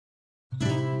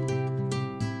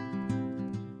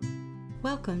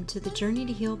Welcome to the Journey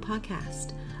to Heal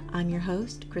podcast. I'm your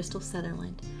host, Crystal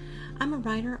Sutherland. I'm a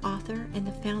writer, author, and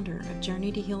the founder of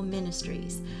Journey to Heal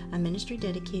Ministries, a ministry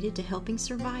dedicated to helping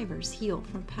survivors heal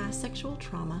from past sexual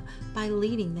trauma by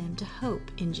leading them to hope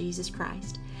in Jesus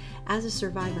Christ. As a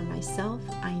survivor myself,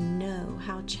 I know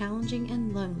how challenging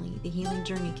and lonely the healing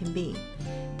journey can be.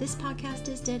 This podcast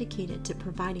is dedicated to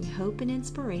providing hope and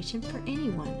inspiration for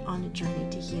anyone on a journey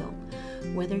to heal.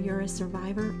 Whether you're a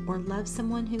survivor or love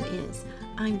someone who is,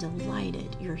 I'm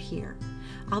delighted you're here.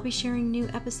 I'll be sharing new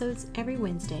episodes every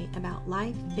Wednesday about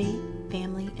life, faith,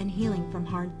 family, and healing from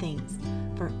hard things.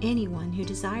 For anyone who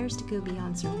desires to go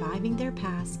beyond surviving their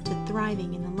past to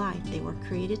thriving in the life they were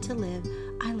created to live,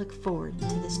 I look forward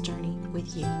to this journey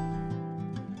with you.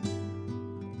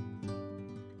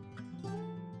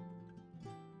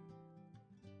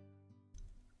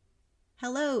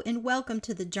 Hello and welcome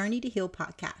to the Journey to Heal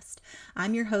podcast.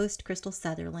 I'm your host, Crystal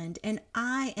Sutherland, and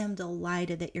I am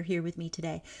delighted that you're here with me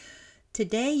today.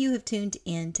 Today you have tuned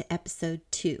in to episode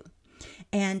 2,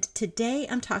 and today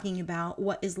I'm talking about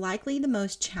what is likely the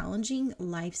most challenging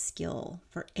life skill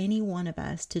for any one of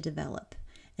us to develop,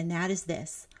 and that is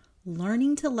this: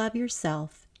 learning to love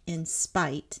yourself in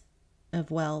spite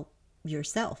of,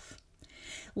 yourself.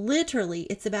 Literally,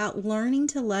 it's about learning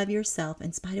to love yourself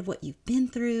in spite of what you've been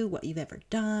through, what you've ever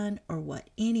done, or what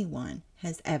anyone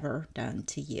has ever done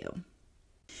to you.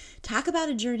 Talk about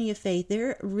a journey of faith.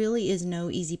 There really is no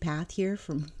easy path here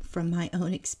from my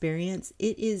own experience.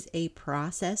 It is a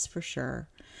process for sure.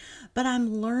 But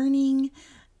I'm learning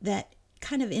that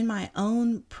kind of in my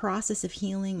own process of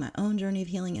healing, my own journey of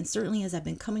healing, and certainly as I've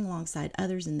been coming alongside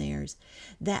others in theirs,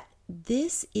 that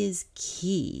this is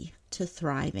key to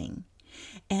thriving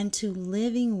and to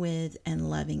living with and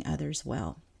loving others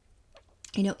well.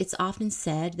 You know, it's often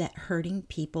said that hurting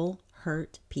people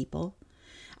hurt people.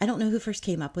 I don't know who first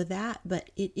came up with that, but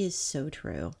it is so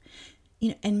true. You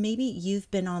know, and maybe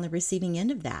you've been on the receiving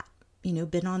end of that,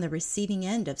 been on the receiving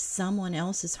end of someone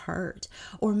else's hurt,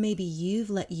 or maybe you've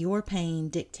let your pain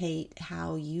dictate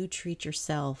how you treat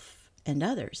yourself and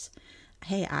others.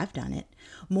 Hey, I've done it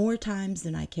more times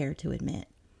than I care to admit,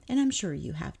 and I'm sure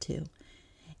you have too.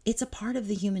 It's a part of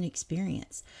the human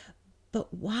experience.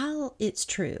 But while it's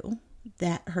true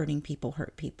that hurting people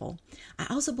hurt people, I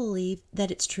also believe that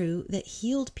it's true that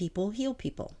healed people heal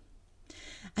people.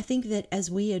 I think that as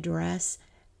we address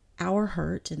our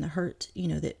hurt and the hurt,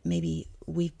 that maybe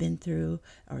we've been through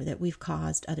or that we've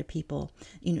caused other people,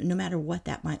 no matter what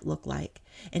that might look like,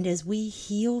 and as we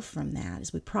heal from that,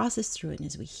 as we process through it and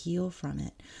as we heal from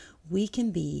it, we can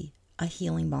be a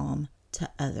healing balm to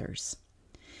others.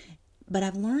 But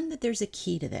I've learned that there's a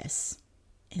key to this,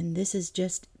 and this has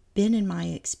just been in my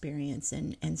experience,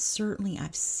 and certainly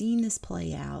I've seen this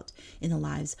play out in the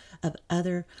lives of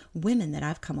other women that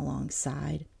I've come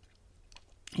alongside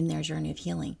in their journey of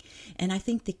healing. And I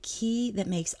think the key that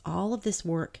makes all of this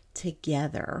work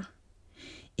together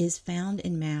is found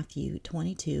in Matthew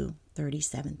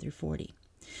 22:37 through 40.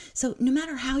 So no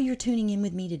matter how you're tuning in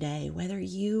with me today, whether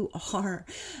you are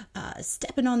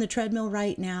stepping on the treadmill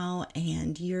right now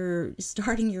and you're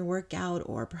starting your workout,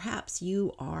 or perhaps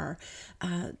you are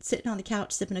sitting on the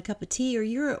couch sipping a cup of tea, or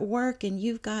you're at work and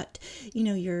you've got,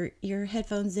 your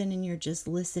headphones in and you're just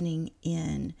listening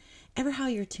in, ever how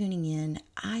you're tuning in,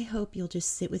 I hope you'll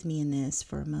just sit with me in this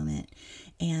for a moment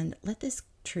and let this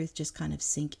truth just kind of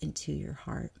sink into your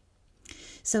heart.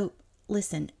 So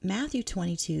listen, Matthew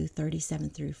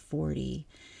 22:37 through 40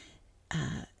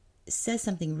 says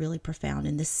something really profound,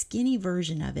 and the skinny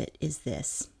version of it is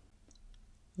this: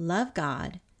 love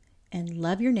God and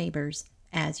love your neighbors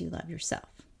as you love yourself.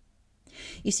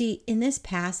 You see, in this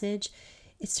passage,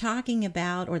 it's talking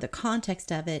about, or the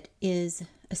context of it is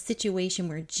a situation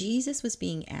where Jesus was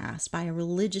being asked by a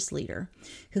religious leader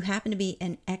who happened to be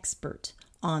an expert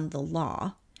on the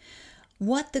law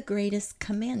what the greatest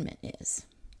commandment is.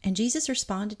 And Jesus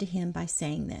responded to him by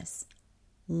saying this: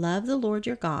 love the Lord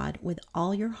your God with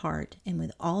all your heart and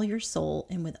with all your soul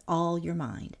and with all your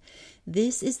mind.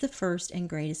 This is the first and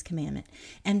greatest commandment.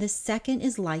 And the second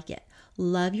is like it: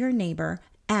 love your neighbor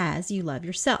as you love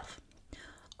yourself.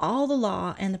 All the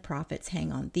law and the prophets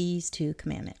hang on these two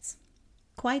commandments.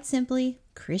 Quite simply,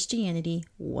 Christianity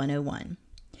 101.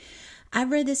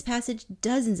 I've read this passage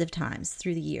dozens of times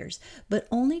through the years, but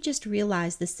only just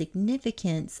realized the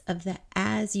significance of the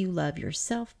as you love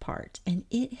yourself part, and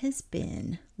it has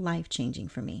been life-changing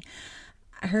for me.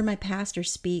 I heard my pastor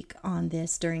speak on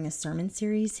this during a sermon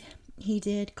series he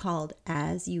did called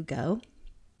As You Go.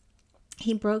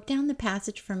 He broke down the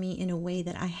passage for me in a way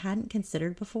that I hadn't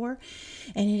considered before,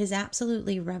 and it has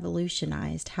absolutely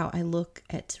revolutionized how I look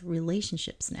at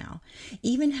relationships now,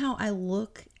 even how I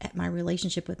look at my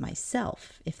relationship with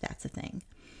myself, if that's a thing.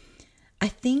 I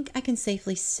think I can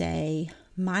safely say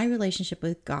my relationship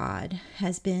with God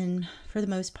has been, for the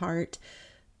most part,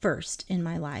 first in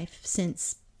my life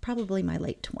since probably my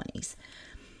late 20s.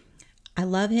 I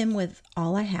love Him with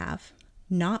all I have,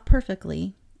 not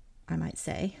perfectly, I might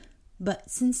say,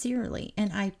 but sincerely.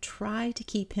 And I try to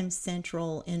keep Him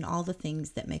central in all the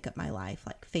things that make up my life,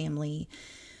 like family,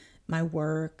 my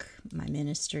work, my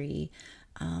ministry,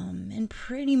 and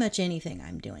pretty much anything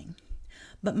I'm doing.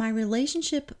 But my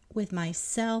relationship with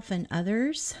myself and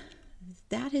others,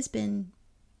 that has been,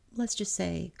 let's just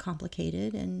say,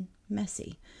 complicated and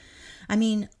messy. I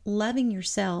mean, loving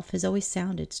yourself has always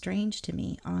sounded strange to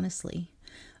me, honestly.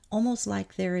 Almost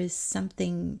like there is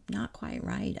something not quite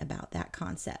right about that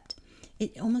concept.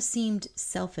 It almost seemed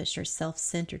selfish or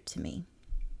self-centered to me.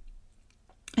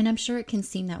 And I'm sure it can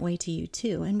seem that way to you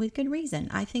too, and with good reason.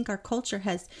 I think our culture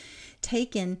has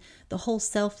taken the whole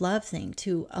self-love thing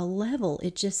to a level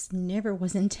it just never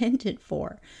was intended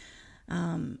for.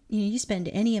 You spend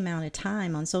any amount of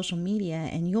time on social media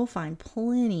and you'll find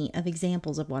plenty of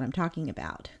examples of what I'm talking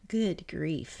about. Good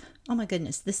grief. Oh my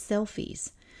goodness, the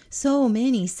selfies. So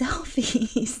many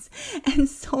selfies and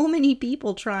so many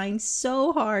people trying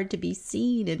so hard to be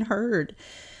seen and heard.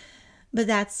 But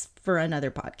that's for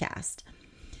another podcast.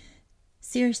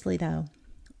 Seriously though,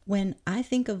 when I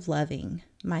think of loving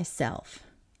myself,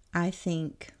 I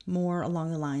think more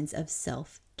along the lines of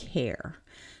self-care,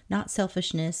 not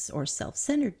selfishness or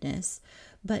self-centeredness,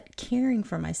 but caring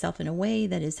for myself in a way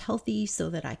that is healthy so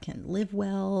that I can live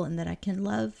well and that I can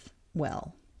love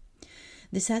well.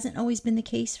 This hasn't always been the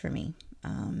case for me.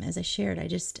 As I shared,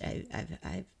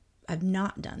 I've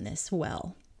not done this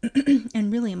well.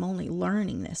 And really, I'm only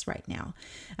learning this right now.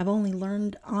 I've only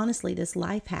learned, honestly, this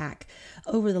life hack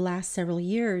over the last several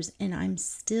years, and I'm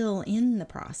still in the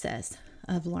process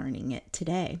of learning it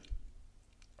today.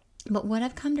 But what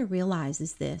I've come to realize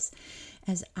is this: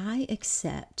 as I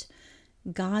accept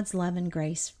God's love and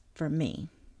grace for me,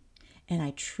 and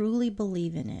I truly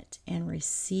believe in it and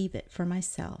receive it for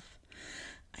myself,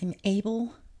 I'm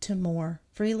able to more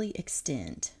freely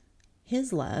extend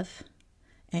His love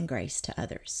and grace to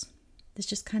others. That's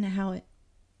just kind of how it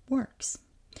works.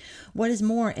 What is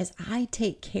more, as I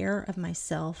take care of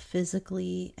myself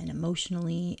physically and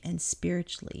emotionally and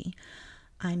spiritually,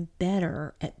 I'm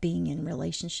better at being in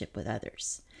relationship with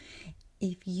others.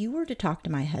 If you were to talk to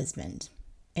my husband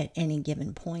at any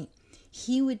given point,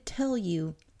 he would tell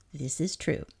you this is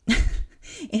true.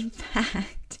 In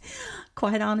fact,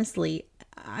 quite honestly,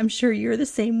 I'm sure you're the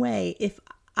same way. If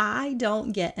I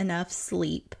don't get enough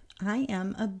sleep, I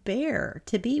am a bear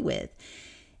to be with.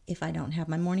 If I don't have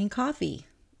my morning coffee,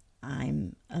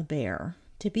 I'm a bear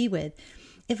to be with.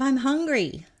 If I'm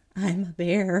hungry, I'm a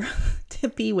bear to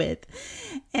be with.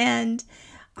 And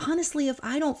honestly, if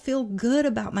I don't feel good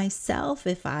about myself,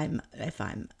 if I'm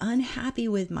unhappy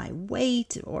with my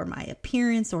weight or my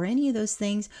appearance or any of those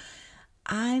things,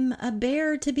 I'm a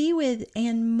bear to be with.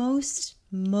 And most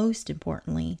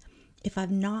importantly, if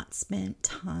I've not spent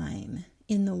time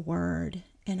in the Word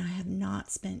and I have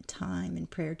not spent time in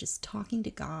prayer, just talking to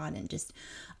God and just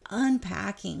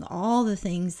unpacking all the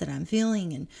things that I'm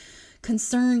feeling and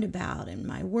concerned about and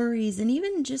my worries and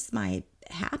even just my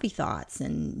happy thoughts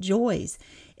and joys,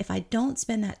 if I don't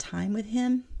spend that time with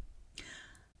Him,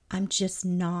 I'm just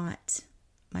not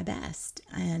my best.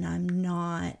 And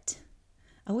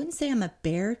I wouldn't say I'm a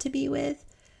bear to be with,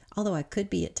 although I could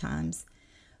be at times,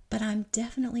 but I'm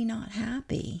definitely not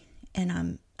happy, and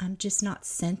I'm just not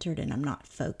centered, and I'm not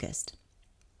focused.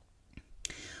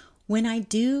 When I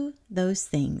do those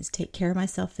things, take care of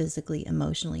myself physically,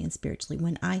 emotionally, and spiritually,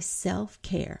 when I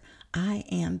self-care, I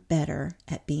am better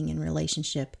at being in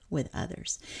relationship with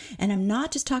others. And I'm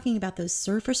not just talking about those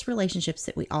surface relationships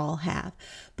that we all have,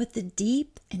 but the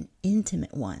deep and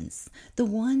intimate ones, the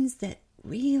ones that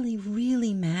really,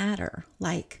 really matter,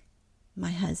 like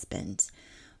my husband,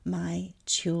 my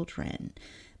children,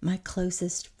 my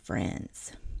closest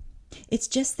friends. It's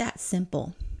just that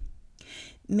simple.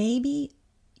 Maybe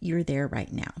you're there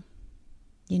right now,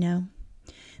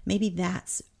 maybe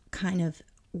that's kind of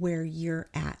where you're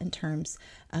at in terms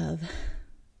of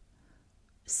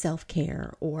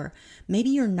self-care, or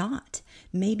maybe you're not.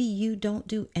 Maybe you don't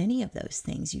do any of those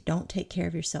things. You don't take care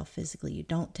of yourself physically. You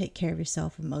don't take care of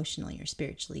yourself emotionally or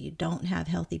spiritually. You don't have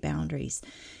healthy boundaries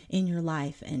in your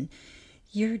life. And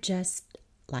you're just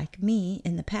like me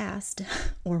in the past,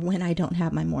 or when I don't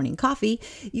have my morning coffee,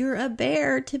 you're a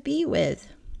bear to be with.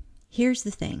 Here's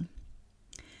the thing.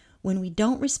 When we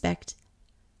don't respect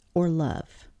or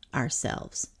love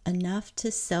ourselves enough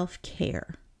to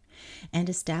self-care and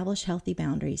establish healthy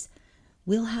boundaries,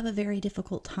 we'll have a very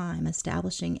difficult time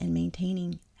establishing and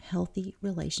maintaining healthy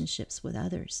relationships with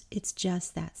others. It's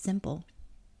just that simple.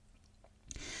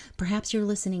 Perhaps you're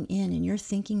listening in and you're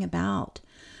thinking about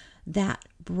that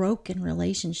broken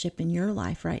relationship in your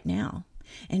life right now.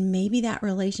 And maybe that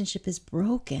relationship is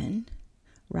broken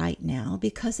right now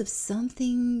because of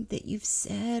something that you've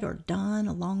said or done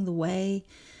along the way.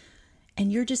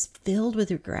 And you're just filled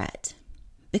with regret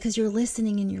because you're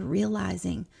listening and you're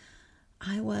realizing,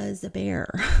 I was a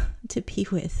bear to be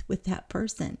with that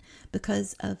person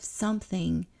because of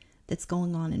something that's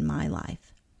going on in my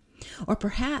life. Or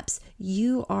perhaps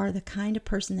you are the kind of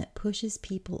person that pushes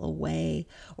people away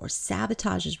or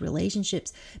sabotages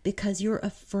relationships because you're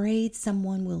afraid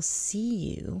someone will see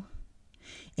you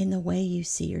in the way you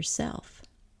see yourself.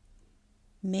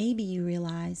 Maybe you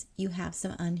realize you have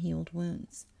some unhealed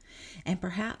wounds. And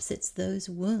perhaps it's those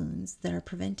wounds that are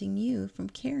preventing you from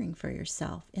caring for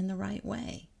yourself in the right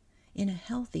way, in a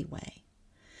healthy way.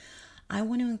 I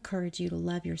want to encourage you to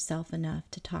love yourself enough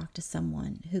to talk to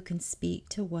someone who can speak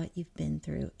to what you've been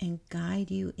through and guide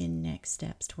you in next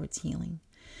steps towards healing.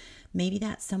 Maybe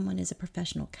that someone is a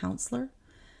professional counselor,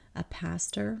 a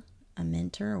pastor, a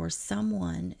mentor, or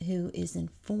someone who is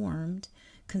informed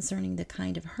concerning the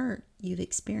kind of hurt you've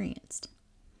experienced.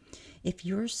 If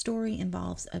your story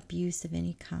involves abuse of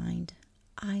any kind,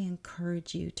 I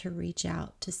encourage you to reach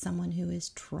out to someone who is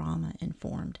trauma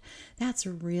informed. That's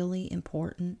really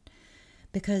important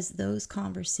because those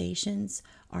conversations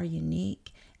are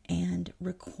unique and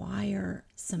require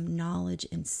some knowledge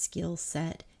and skill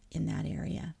set in that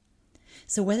area.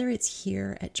 So whether it's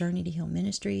here at Journey to Heal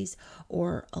Ministries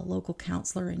or a local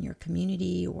counselor in your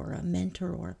community or a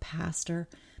mentor or a pastor,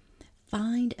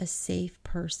 find a safe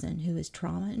person who is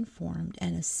trauma informed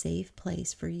and a safe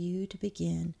place for you to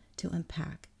begin to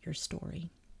unpack your story.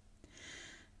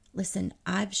 Listen,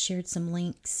 I've shared some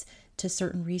links to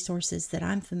certain resources that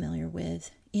I'm familiar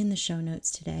with in the show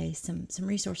notes today, some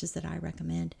resources that I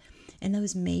recommend, and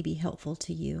those may be helpful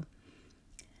to you.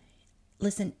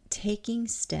 Listen, taking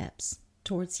steps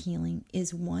towards healing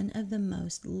is one of the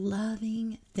most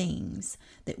loving things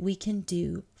that we can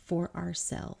do for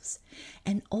ourselves.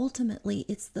 And ultimately,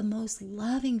 it's the most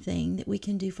loving thing that we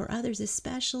can do for others,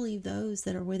 especially those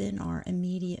that are within our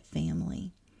immediate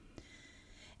family.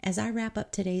 As I wrap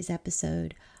up today's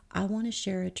episode, I want to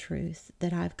share a truth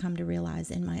that I've come to realize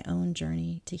in my own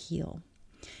journey to heal.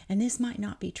 And this might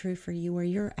not be true for you where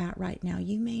you're at right now.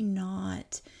 You may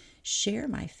not share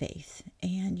my faith,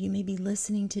 and you may be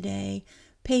listening today,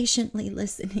 patiently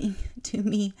listening to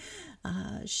me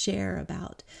share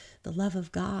about the love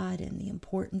of God and the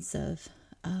importance of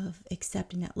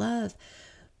accepting that love,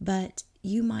 but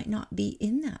you might not be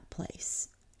in that place,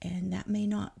 and that may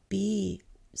not be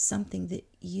something that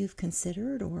you've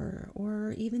considered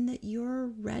or even that you're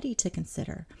ready to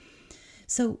consider.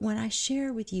 So what I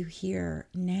share with you here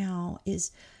now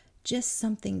is just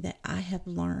something that I have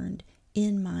learned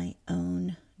in my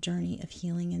own journey of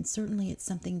healing, and certainly it's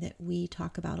something that we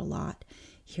talk about a lot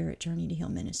here at Journey to Heal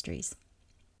Ministries.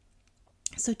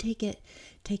 So take it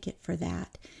for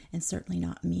that, and certainly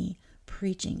not me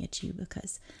preaching at you,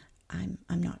 because I'm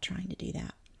not trying to do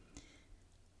that.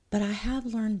 But I have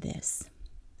learned this.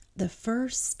 The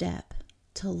first step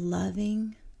to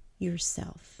loving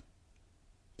yourself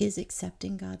is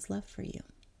accepting God's love for you.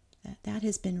 That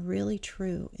has been really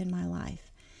true in my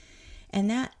life. And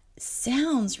that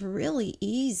sounds really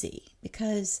easy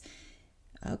because,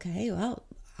 okay, well,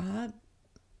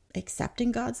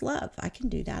 accepting God's love, I can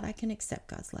do that. I can accept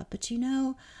God's love. But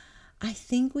I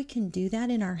think we can do that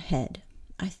in our head.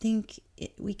 I think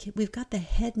we've got the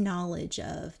head knowledge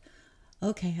of,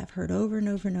 okay, I've heard over and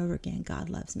over and over again, God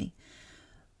loves me.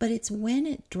 But it's when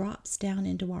it drops down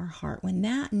into our heart, when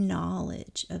that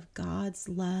knowledge of God's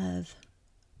love,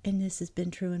 and this has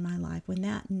been true in my life, when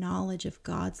that knowledge of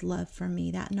God's love for me,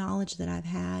 that knowledge that I've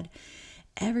had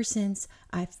ever since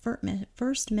I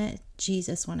first met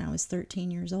Jesus when I was 13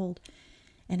 years old,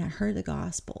 and I heard the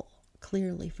gospel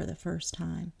clearly for the first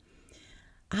time,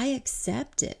 I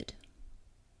accepted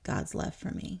God's love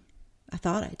for me. I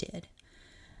thought I did.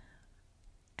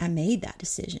 I made that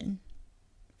decision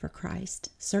for Christ,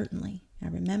 certainly. I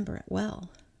remember it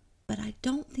well. But I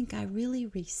don't think I really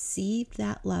received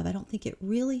that love. I don't think it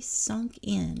really sunk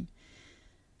in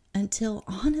until,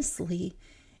 honestly,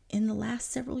 in the last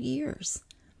several years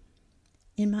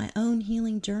in my own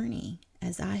healing journey,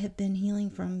 as I have been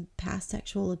healing from past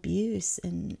sexual abuse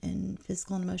and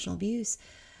physical and emotional abuse,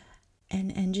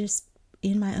 and just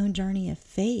in my own journey of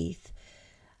faith,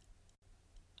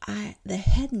 the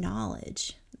head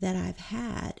knowledge that I've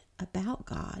had about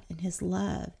God and His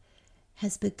love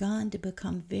has begun to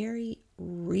become very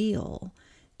real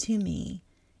to me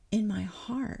in my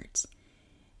heart.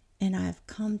 And I've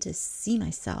come to see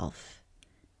myself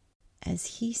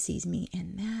as He sees me,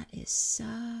 and that is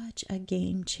such a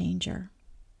game changer.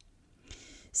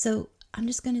 So I'm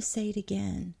just going to say it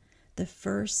again. The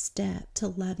first step to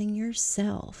loving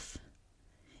yourself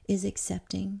is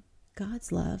accepting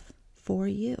God's love for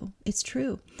you. It's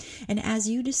true. And as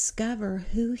you discover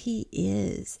who He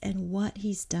is and what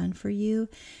He's done for you,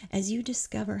 as you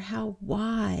discover how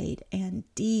wide and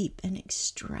deep and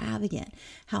extravagant,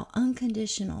 how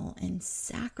unconditional and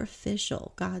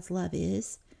sacrificial God's love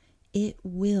is, it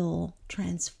will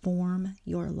transform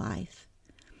your life.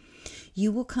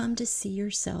 You will come to see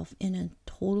yourself in a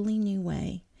totally new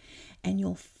way, and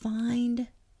you'll find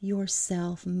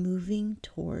yourself moving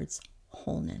towards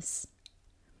wholeness.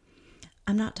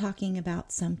 I'm not talking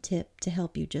about some tip to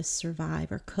help you just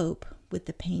survive or cope with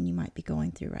the pain you might be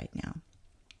going through right now.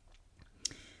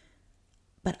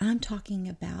 But I'm talking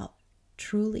about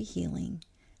truly healing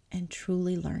and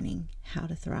truly learning how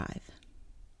to thrive.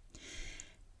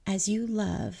 As you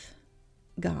love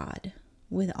God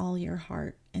with all your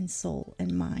heart and soul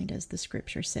and mind, as the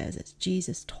scripture says, as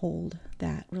Jesus told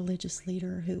that religious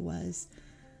leader who was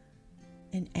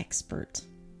an expert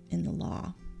in the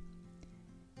law.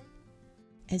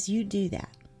 As you do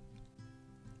that,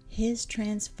 His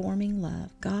transforming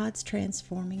love, God's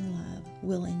transforming love,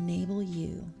 will enable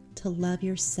you to love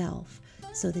yourself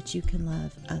so that you can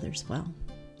love others well.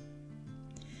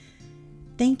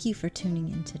 Thank you for tuning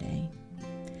in today.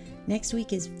 Next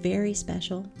week is very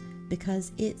special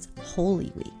because it's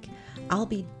Holy Week. I'll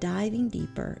be diving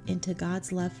deeper into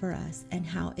God's love for us and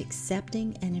how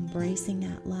accepting and embracing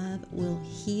that love will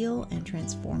heal and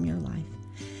transform your life.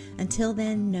 Until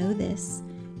then, know this: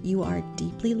 you are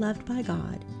deeply loved by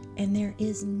God, and there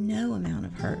is no amount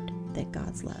of hurt that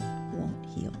God's love won't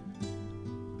heal.